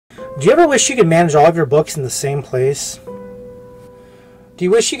Do you ever wish you could manage all of your books in the same place? Do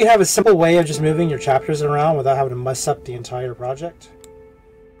you wish you could have a simple way of just moving your chapters around without having to mess up the entire project?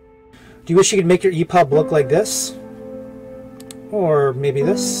 Do you wish you could make your EPUB look like this? Or maybe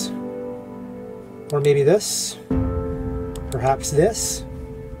this? Or maybe this? Perhaps this?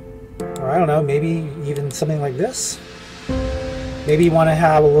 Or I don't know, maybe even something like this? Maybe you want to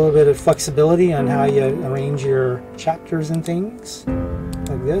have a little bit of flexibility on how you arrange your chapters and things.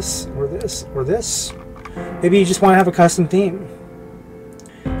 Like this, or this, or this. Maybe you just want to have a custom theme.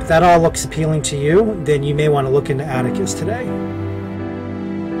 If that all looks appealing to you, then you may want to look into Atticus today.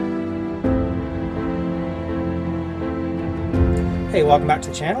 Hey, welcome back to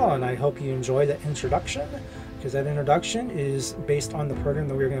the channel, and I hope you enjoyed that introduction, because that introduction is based on the program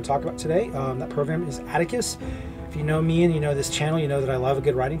that we're going to talk about today. That program is Atticus. If you know me and you know this channel, you know that I love a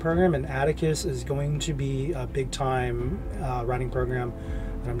good writing program, and Atticus is going to be a big time writing program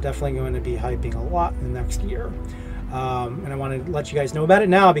that I'm definitely going to be hyping a lot in the next year. And I want to let you guys know about it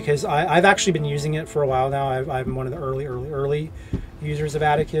now, because I've actually been using it for a while now. I'm one of the early users of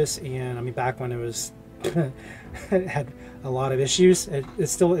Atticus, and I mean, back when it was it had a lot of issues.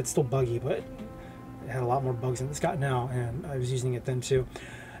 It's still buggy, but it had a lot more bugs than it's got now, and I was using it then too.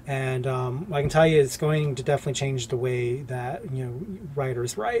 And I can tell you, it's going to definitely change the way that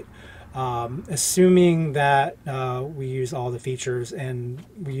writers write, assuming that we use all the features and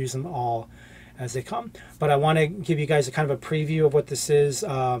we use them all as they come. But I want to give you guys a kind of a preview of what this is.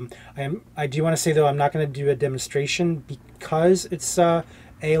 I do want to say, though, I'm not going to do a demonstration because it's A,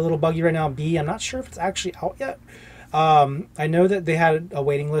 a little buggy right now, B, I'm not sure if it's actually out yet. I know that they had a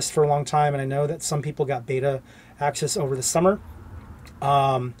waiting list for a long time, and I know that some people got beta access over the summer.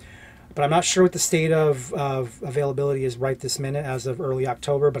 But I'm not sure what the state of availability is right this minute as of early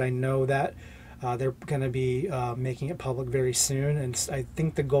October, but I know that they're going to be making it public very soon, and I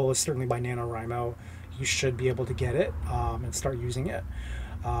think the goal is certainly by NaNoWriMo you should be able to get it and start using it.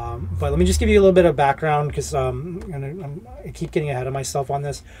 But let me just give you a little bit of background, because I keep getting ahead of myself on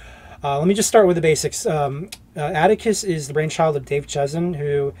this. Let me just start with the basics. Atticus is the brainchild of Dave Chesson,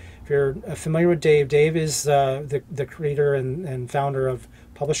 who, if you're familiar with Dave, Dave is the creator and founder of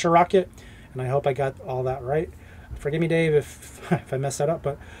Publisher Rocket, and I hope I got all that right. Forgive me, Dave, if I messed that up,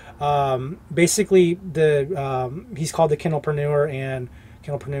 but basically he's called the Kindlepreneur, and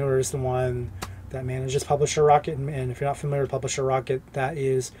Kindlepreneur is the one that manages Publisher Rocket. And if you're not familiar with Publisher Rocket, that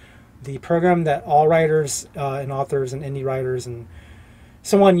is the program that all writers and authors and indie writers and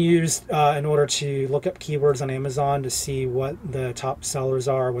someone used in order to look up keywords on Amazon to see what the top sellers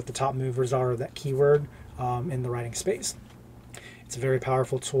are, what the top movers are of that keyword in the writing space. It's a very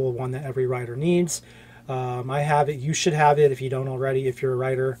powerful tool, one that every writer needs. I have it. You should have it if you don't already, if you're a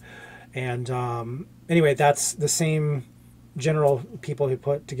writer. And anyway, that's the same general people who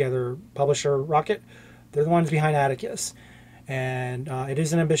put together Publisher Rocket. They're the ones behind Atticus. And it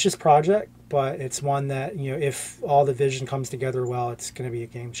is an ambitious project, but it's one that, if all the vision comes together well, it's going to be a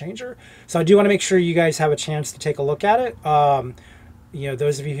game changer. So I do want to make sure you guys have a chance to take a look at it.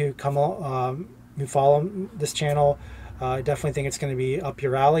 Those of you who who follow this channel, I definitely think it's going to be up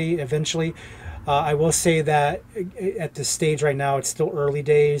your alley eventually. I will say that at this stage right now, it's still early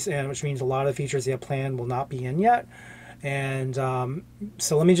days, and which means a lot of the features they have planned will not be in yet. And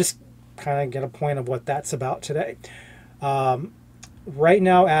so let me just kind of get a point of what that's about today. Right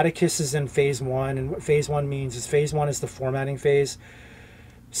now, Atticus is in phase 1, and what phase 1 means is phase 1 is the formatting phase.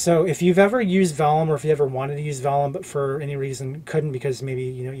 So if you've ever used Vellum, or if you ever wanted to use Vellum but for any reason couldn't, because maybe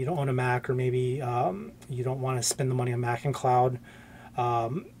you don't own a Mac, or maybe you don't want to spend the money on Mac and Cloud,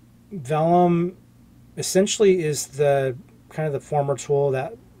 Vellum essentially is the kind of the former tool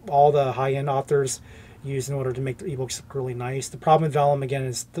that all the high-end authors use in order to make their ebooks look really nice. The problem with Vellum, again,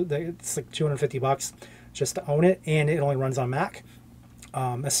 is it's like $250 just to own it, and it only runs on Mac.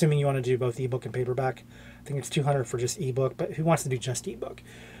 Assuming you want to do both ebook and paperback. I think it's $200 for just ebook, but who wants to do just ebook?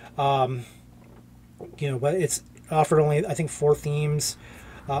 But it's offered only, I think, 4 themes.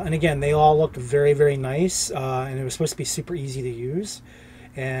 And again, they all looked very, very nice, and it was supposed to be super easy to use.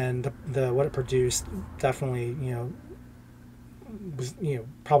 And what it produced definitely, was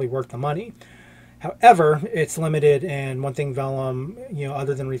probably worth the money. However, it's limited, and one thing Vellum,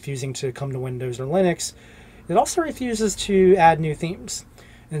 other than refusing to come to Windows or Linux, it also refuses to add new themes.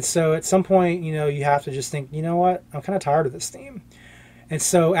 And so at some point, you have to just think, you know what, I'm kind of tired of this theme. And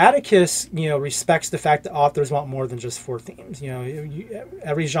so Atticus, respects the fact that authors want more than just 4 themes.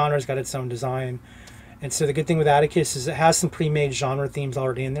 Every genre's got its own design. And so the good thing with Atticus is it has some pre-made genre themes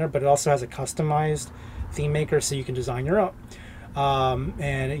already in there, but it also has a customized theme maker so you can design your own.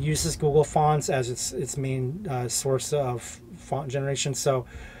 And it uses Google Fonts as its main source of font generation. So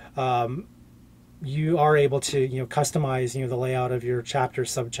you are able to, customize, the layout of your chapter,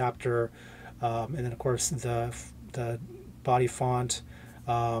 subchapter, and then of course the body font.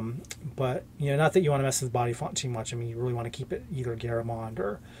 But not that you want to mess with body font too much. I mean, you really want to keep it either Garamond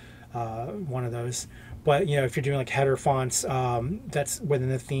or one of those. But if you're doing like header fonts, that's within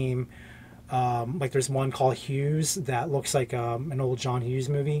the theme. Like there's one called Hughes that looks like an old John Hughes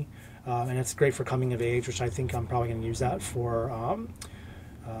movie, and it's great for coming of age, which I think I'm probably going to use that for.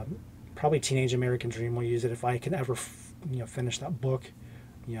 Probably Teenage American Dream will use it if I can ever, finish that book.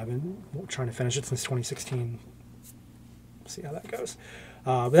 I've been trying to finish it since 2016. See how that goes.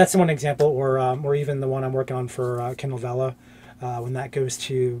 But that's one example, or even the one I'm working on for Kindle Vella. When that goes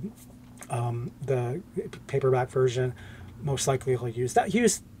to the paperback version, most likely he'll use that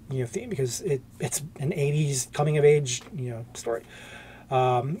Hughes theme because it's an 80s coming of age story.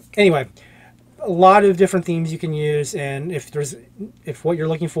 Anyway. A lot of different themes you can use, and if what you're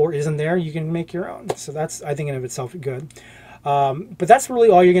looking for isn't there, you can make your own. So that's, I think, in of itself good. But that's really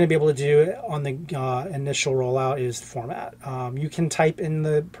all you're going to be able to do on the initial rollout is format. You can type in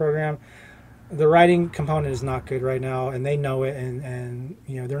the program. The writing component is not good right now, and they know it, and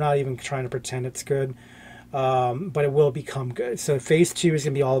they're not even trying to pretend it's good. But it will become good. So phase 2 is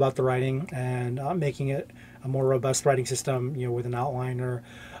going to be all about the writing and making it a more robust writing system, with an outliner.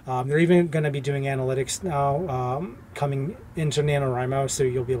 They're even going to be doing analytics now, coming into NaNoWriMo, so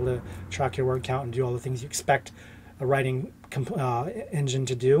you'll be able to track your word count and do all the things you expect a writing engine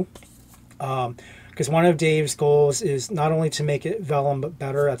to do. Because one of Dave's goals is not only to make it Vellum but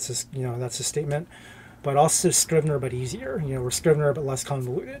better. That's a statement, but also Scrivener but easier. Or Scrivener but less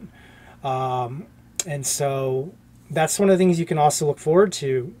convoluted. And so that's one of the things you can also look forward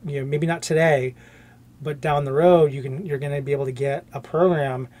to. Maybe not today, but down the road, you're going to be able to get a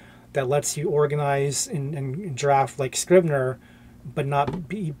program that lets you organize and draft like Scrivener, but not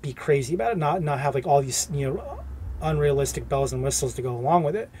be crazy about it. Not have like all these unrealistic bells and whistles to go along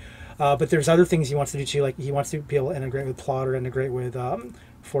with it. But there's other things he wants to do too. Like he wants to be able to integrate with Plotter, integrate with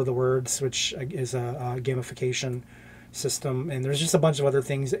For the Words, which is a gamification system, and there's just a bunch of other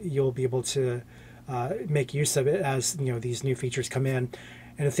things that you'll be able to make use of it as these new features come in.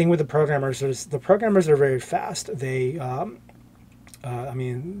 And the thing with the programmers is the programmers are very fast. They, I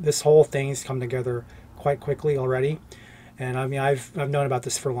mean, this whole thing's come together quite quickly already. And I mean, I've known about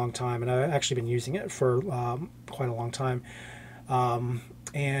this for a long time, and I've actually been using it for quite a long time.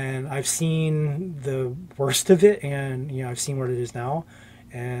 And I've seen the worst of it, and I've seen where it is now,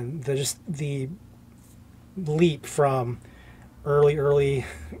 and the leap from early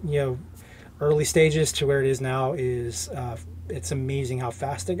stages to where it is now is it's amazing how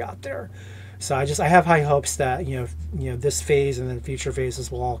fast it got there. So I have high hopes that this phase and then future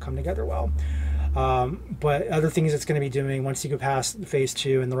phases will all come together well. But other things it's going to be doing once you go past phase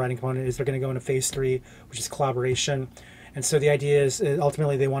 2 and the writing component is they're going to go into phase 3, which is collaboration. And so the idea is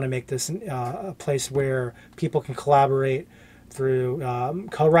ultimately they want to make this a place where people can collaborate through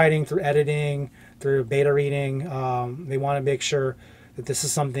co-writing, through editing, through beta reading. They want to make sure that this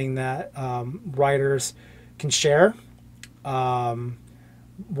is something that writers can share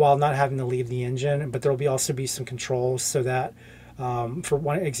while not having to leave the engine. But there will also be some controls so that, for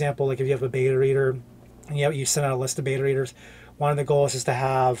one example, like if you have a beta reader and you send out a list of beta readers, one of the goals is to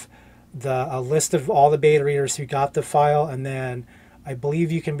have a list of all the beta readers who got the file, and then I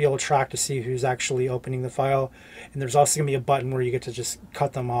believe you can be able to track to see who's actually opening the file. And there's also going to be a button where you get to just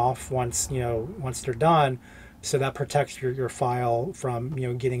cut them off once they're done. So that protects your file from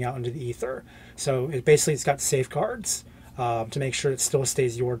getting out into the ether. So it's got safeguards to make sure it still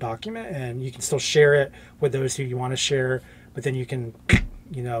stays your document, and you can still share it with those who you want to share. But then you can,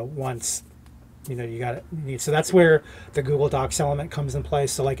 once you got it. So that's where the Google Docs element comes in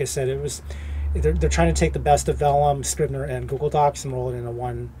place. So like I said, they're trying to take the best of Vellum, Scrivener, and Google Docs and roll it into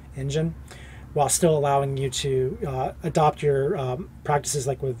one engine, while still allowing you to adopt your practices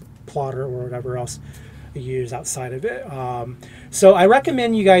like with Plotter or whatever else you use outside of it. So I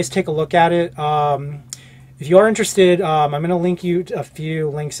recommend you guys take a look at it. If you are interested, I'm going to link you to a few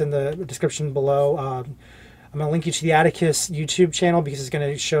links in the description below. I'm going to link you to the Atticus YouTube channel because it's going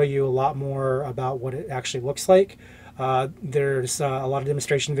to show you a lot more about what it actually looks like. There's a lot of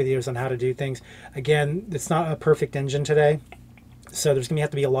demonstration videos on how to do things. Again, it's not a perfect engine today, so there's going to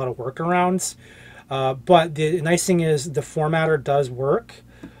have to be a lot of workarounds. But the nice thing is the formatter does work.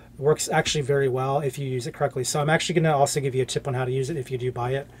 It works actually very well if you use it correctly. So I'm actually going to also give you a tip on how to use it if you do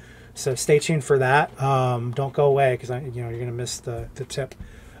buy it. So stay tuned for that. Don't go away because you're going to miss the tip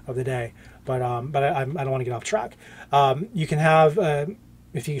of the day. But I don't want to get off track. You can have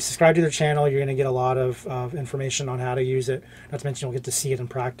if you subscribe to their channel, you're going to get a lot of information on how to use it. Not to mention you'll get to see it in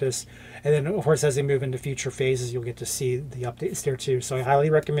practice. And then, of course, as they move into future phases, you'll get to see the updates there too. So I highly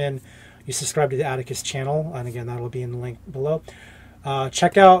recommend you subscribe to the Atticus channel. And again, that'll be in the link below.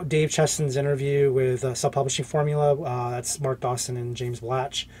 Check out Dave Cheston's interview with Self-Publishing Formula. That's Mark Dawson and James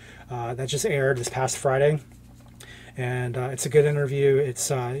Blatch. That just aired this past Friday. And it's a good interview. It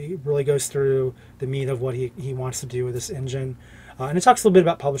really goes through the meat of what he wants to do with this engine. And it talks a little bit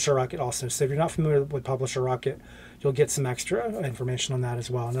about Publisher Rocket also. So if you're not familiar with Publisher Rocket, you'll get some extra information on that as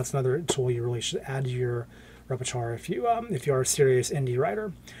well. And that's another tool you really should add to your repertoire if you are a serious indie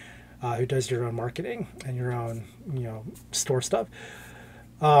writer who does your own marketing and your own store stuff.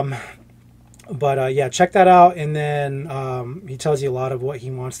 But yeah, check that out. And then he tells you a lot of what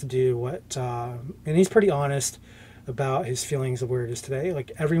he wants to do. And he's pretty honest about his feelings of where it is today.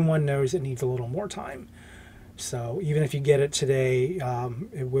 Like, everyone knows it needs a little more time. So even if you get it today,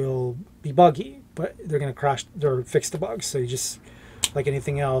 it will be buggy, but they're going to crash or fix the bugs. So you just, like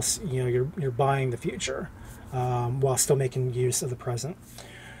anything else, you're buying the future while still making use of the present.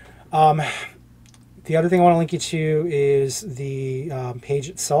 The other thing I want to link you to is the page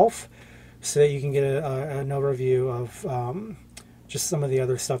itself, so that you can get an overview of just some of the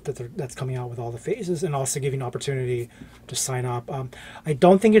other stuff that's coming out with all the phases, and also give you an opportunity to sign up. I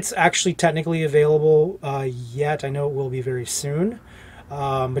don't think it's actually technically available yet. I know it will be very soon,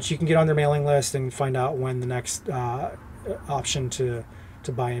 but you can get on their mailing list and find out when the next option to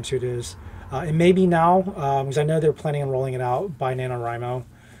buy into it is. It may be now, because I know they're planning on rolling it out by NaNoWriMo,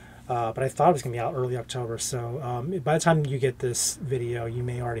 but I thought it was going to be out early October. So by the time you get this video, you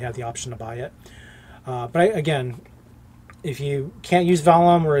may already have the option to buy it. Again, if you can't use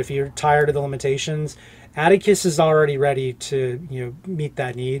Vellum, or if you're tired of the limitations, Atticus is already ready to meet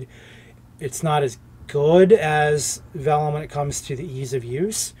that need. It's not as good as Vellum when it comes to the ease of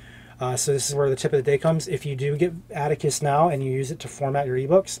use. So this is where the tip of the day comes. If you do get Atticus now and you use it to format your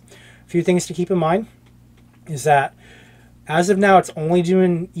ebooks, a few things to keep in mind is that as of now, it's only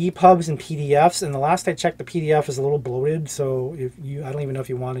doing EPUBs and PDFs. And the last I checked, the PDF is a little bloated. So I don't even know if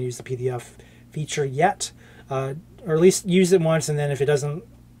you want to use the PDF feature yet. Or at least use it once, and then if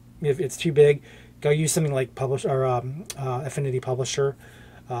it's too big, go use something like Affinity Publisher,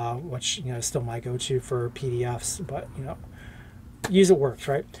 which is still my go-to for PDFs. But use it works,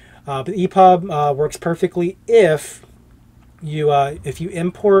 right? But EPUB works perfectly if you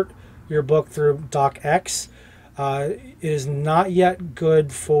import your book through DocX. It is not yet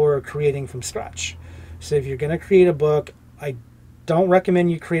good for creating from scratch. So if you're going to create a book, I don't recommend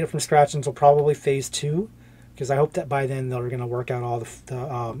you create it from scratch until probably phase 2. Because I hope that by then they're going to work out all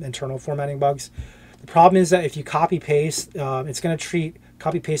the internal formatting bugs. The problem is that if you copy paste, it's going to treat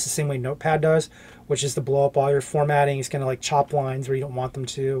copy paste the same way Notepad does, which is to blow up all your formatting. It's going to chop lines where you don't want them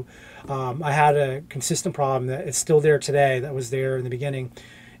to. I had a consistent problem that it's still there today. That was there in the beginning.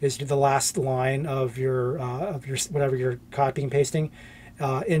 Is the last line of your whatever you're copying and pasting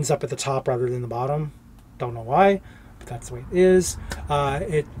ends up at the top rather than the bottom. Don't know why. That's the way it is.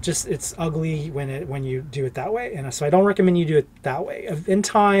 It's ugly when you do it that way, and so I don't recommend you do it that way. In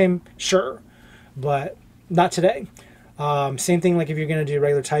time, sure, but not today. Same thing, like if you're going to do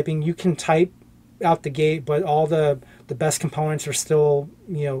regular typing, you can type out the gate, but all the best components are still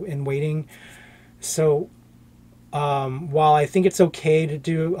in waiting. So while I think it's okay to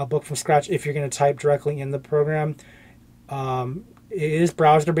do a book from scratch if you're going to type directly in the program, it is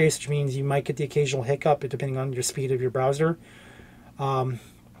browser based, which means you might get the occasional hiccup depending on your speed of your browser,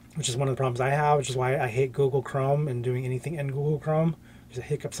 which is one of the problems I have, which is why I hate Google Chrome and doing anything in Google Chrome. There's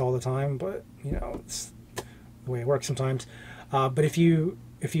hiccups all the time, but it's the way it works sometimes. But if you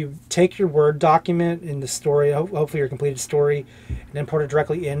take your Word document in the story, hopefully your completed story, and import it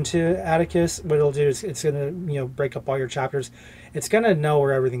directly into Atticus, what it'll do is it's going to break up all your chapters. It's going to know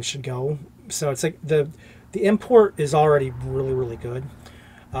where everything should go. So it's like the import is already really, really good.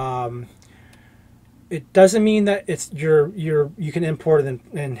 It doesn't mean that it's you can import it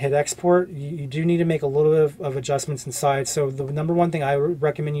and hit export. You do need to make a little bit of adjustments inside. So the number one thing I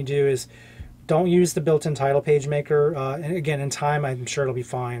recommend you do is don't use the built-in title page maker. And again, in time, I'm sure it'll be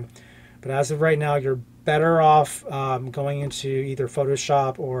fine. But as of right now, you're better off going into either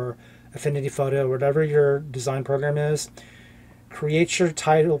Photoshop or Affinity Photo, whatever your design program is. Create your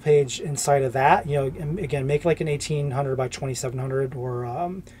title page inside of that. And again, make like an 1800 by 2700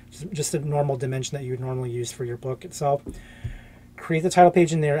 or just a normal dimension that you would normally use for your book itself. Create the title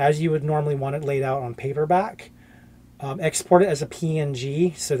page in there as you would normally want it laid out on paperback. Export it as a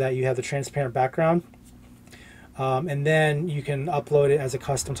PNG so that you have the transparent background. And then you can upload it as a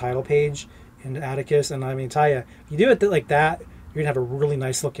custom title page into Atticus. And I mean, tell you, if you do it like that, you're going to have a really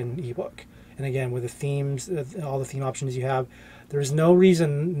nice looking ebook. And again, with the themes, all the theme options you have, there's no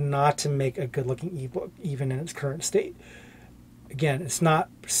reason not to make a good looking ebook, even in its current state. Again, it's not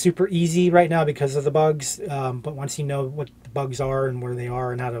super easy right now because of the bugs, but once you know what the bugs are and where they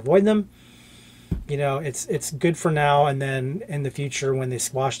are and how to avoid them, you know, it's good for now. And then in the future, when they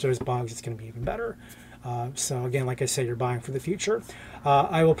squash those bugs, it's going to be even better. So again, like I said, you're buying for the future.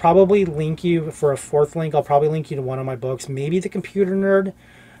 I will probably link you for a fourth link. I'll probably link you to one of my books, maybe the Computer Nerd.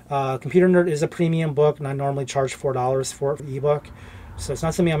 Computer Nerd is a premium book, and I normally charge $4 for it for ebook. So it's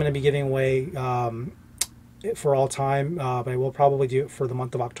not something I'm going to be giving away for all time, but I will probably do it for the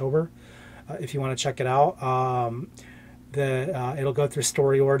month of October if you want to check it out. It'll go through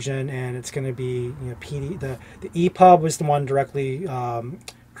Story Origin, and it's going to be, you know, the EPUB was the one directly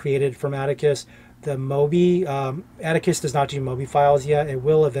created from Atticus. The Mobi, Atticus does not do Mobi files yet. It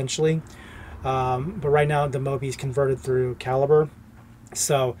will eventually, but right now the Mobi is converted through Calibre.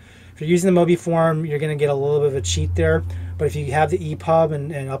 So if you're using the Mobi form, you're going to get a little bit of a cheat there. But if you have the EPUB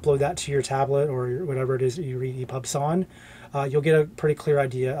and upload that to your tablet or whatever it is that you read EPUBs on, you'll get a pretty clear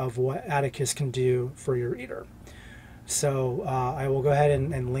idea of what Atticus can do for your reader. So I will go ahead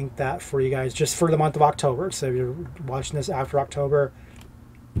and link that for you guys just for the month of October. So if you're watching this after October,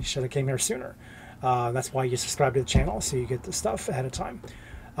 you should have came here sooner. That's why you subscribe to the channel, so you get the stuff ahead of time.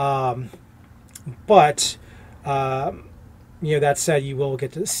 You know, that said, you will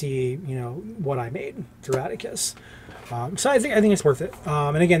get to see, you know, what I made through Atticus. So I think it's worth it.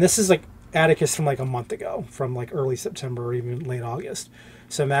 And again, this is like Atticus from like a month ago, from like early September or even late August.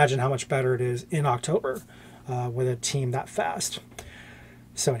 So imagine how much better it is in October with a team that fast.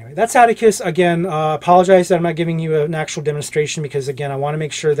 So anyway, that's Atticus. Again, apologize that I'm not giving you an actual demonstration, because again, I want to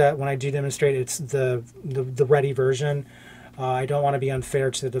make sure that when I do demonstrate, it's the ready version. I don't want to be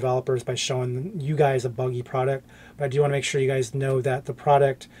unfair to the developers by showing you guys a buggy product, but I do want to make sure you guys know that the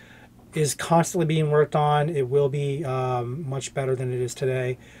product is constantly being worked on. It will be much better than it is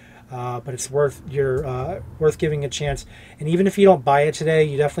today, but it's worth giving a chance. And even if you don't buy it today,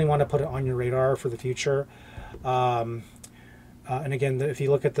 you definitely want to put it on your radar for the future. And again, if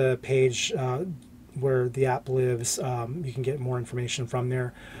you look at the page where the app lives, you can get more information from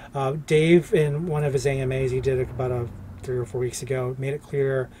there. Dave, in one of his AMAs he did about 3 or 4 weeks ago, made it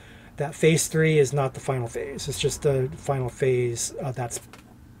clear that phase 3 is not the final phase. It's just the final phase that's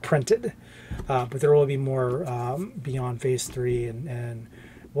printed. But there will be more beyond phase 3, and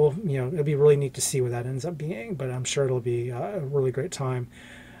well, you know, it'll be really neat to see what that ends up being. But I'm sure it'll be a really great time.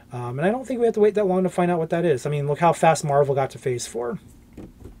 And I don't think we have to wait that long to find out what that is. I mean, look how fast Marvel got to phase 4.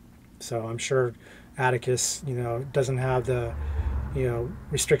 So I'm sure Atticus, you know, doesn't have the, you know,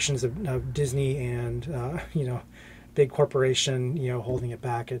 restrictions of Disney and, you know, big corporation, you know, holding it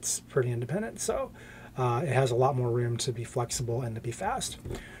back. It's pretty independent. So it has a lot more room to be flexible and to be fast.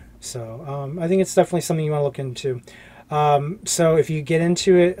 So I think it's definitely something you want to look into. So if you get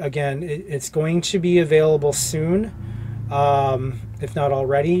into it, again, it's going to be available soon. If not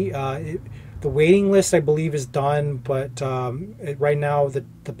already. The waiting list, I believe, is done, but right now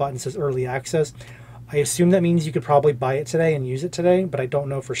the button says early access. I assume that means you could probably buy it today and use it today, but I don't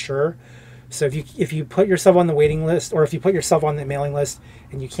know for sure. So if you put yourself on the waiting list, or if you put yourself on the mailing list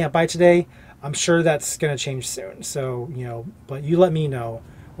and you can't buy today, I'm sure that's going to change soon. So, you know, but you let me know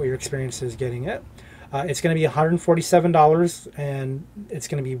what your experience is getting it. It's going to be $147, and it's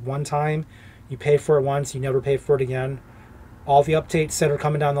going to be one time. You pay for it once, you never pay for it again. All the updates that are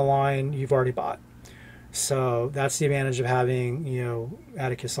coming down the line, you've already bought. So that's the advantage of having, you know,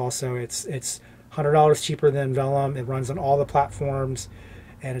 Atticus. Also, it's $100 cheaper than Vellum. It runs on all the platforms,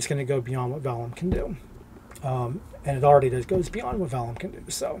 and it's going to go beyond what Vellum can do. And it already goes beyond what Vellum can do.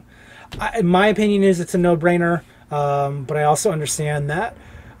 So, in my opinion, it's a no-brainer. But I also understand that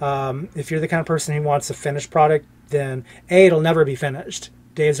if you're the kind of person who wants a finished product, then A, it'll never be finished.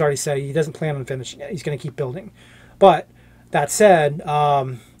 Dave's already said he doesn't plan on finishing it. He's going to keep building. But that said,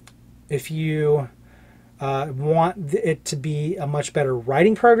 if you want it to be a much better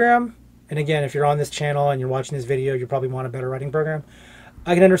writing program, and again, if you're on this channel and you're watching this video, you probably want a better writing program.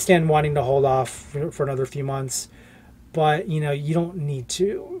 I can understand wanting to hold off for another few months, but you know, you don't need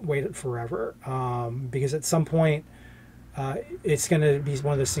to wait it forever, because at some point it's going to be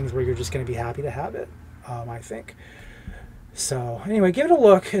one of those things where you're just going to be happy to have it, I think. So anyway, give it a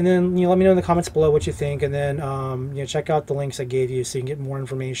look, and then, you know, let me know in the comments below what you think, and then you know, check out the links I gave you so you can get more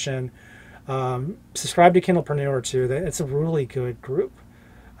information. Subscribe to Kindlepreneur too. It's a really good group.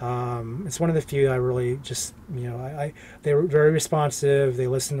 It's one of the few I really just, you know, they were very responsive. They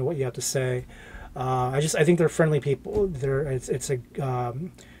listen to what you have to say. I think they're friendly people. It's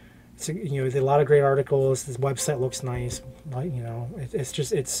It's, you know, a lot of great articles. This website looks nice. Like, you know,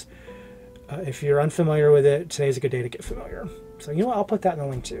 it's if you're unfamiliar with it, today's a good day to get familiar. So, you know what? I'll put that in the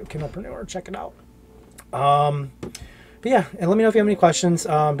link too. Kindlepreneur, check it out. But yeah, and let me know if you have any questions.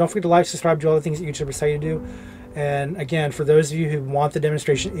 Don't forget to like, subscribe, do all the things that YouTubers tell you to do. And again, for those of you who want the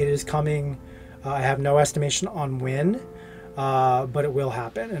demonstration, it is coming. I have no estimation on when, but it will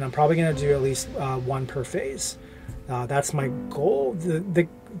happen. And I'm probably going to do at least one per phase. That's my goal. The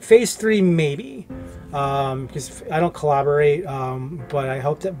phase 3 maybe, because I don't collaborate, but I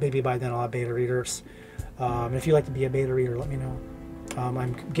hope that maybe by then I'll have beta readers. And if you'd like to be a beta reader, let me know.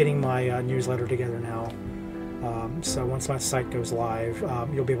 I'm getting my newsletter together now. So once my site goes live,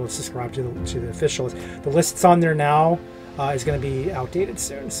 you'll be able to subscribe to the official list. The list that's on there now is going to be outdated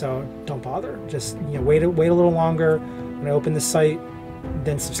soon, so don't bother. Just, you know, wait a little longer. When I open the site,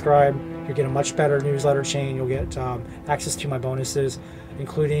 then subscribe. You'll get a much better newsletter chain. You'll get access to my bonuses,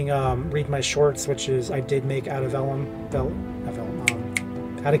 including read my shorts, which is I did make out of Vellum,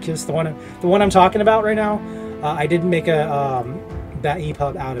 Atticus, the one I'm talking about right now. I did make a that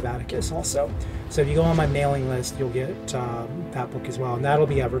EPUB out of Atticus also. So if you go on my mailing list, you'll get that book as well, and that'll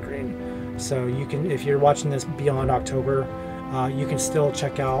be evergreen. So you can, if you're watching this beyond October, you can still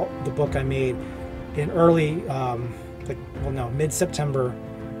check out the book I made in early, mid-September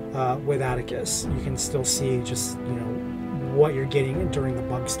with Atticus. You can still see just, you know, what you're getting during the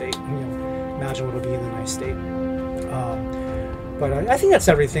bug state. You know, imagine what it'll be in the nice state. But I think that's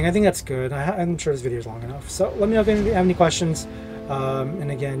everything. I think that's good. I'm sure this video is long enough. So let me know if you have any questions.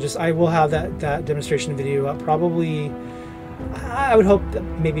 And again, I will have that demonstration video up probably, I would hope that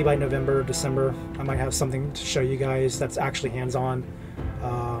maybe by November or December, I might have something to show you guys that's actually hands-on.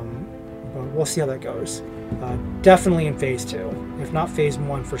 But we'll see how that goes. Definitely in phase 2. If not phase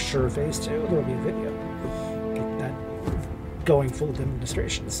 1, for sure phase 2, there will be a video. Get that going full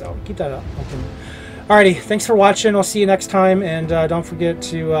demonstration. So keep that up open. Alrighty, thanks for watching. I'll see you next time. And don't forget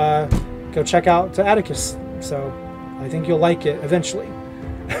to go check out Atticus. So I think you'll like it eventually.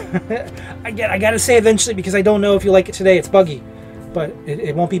 I gotta say eventually, because I don't know if you like it today. It's buggy, but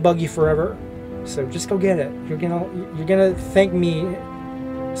it won't be buggy forever. So just go get it. You're gonna thank me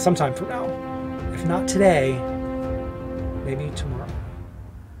sometime from now. If not today, maybe tomorrow.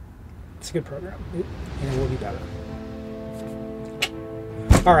 It's a good program, and it will be better.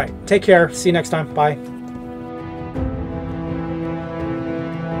 All right, take care. See you next time. Bye.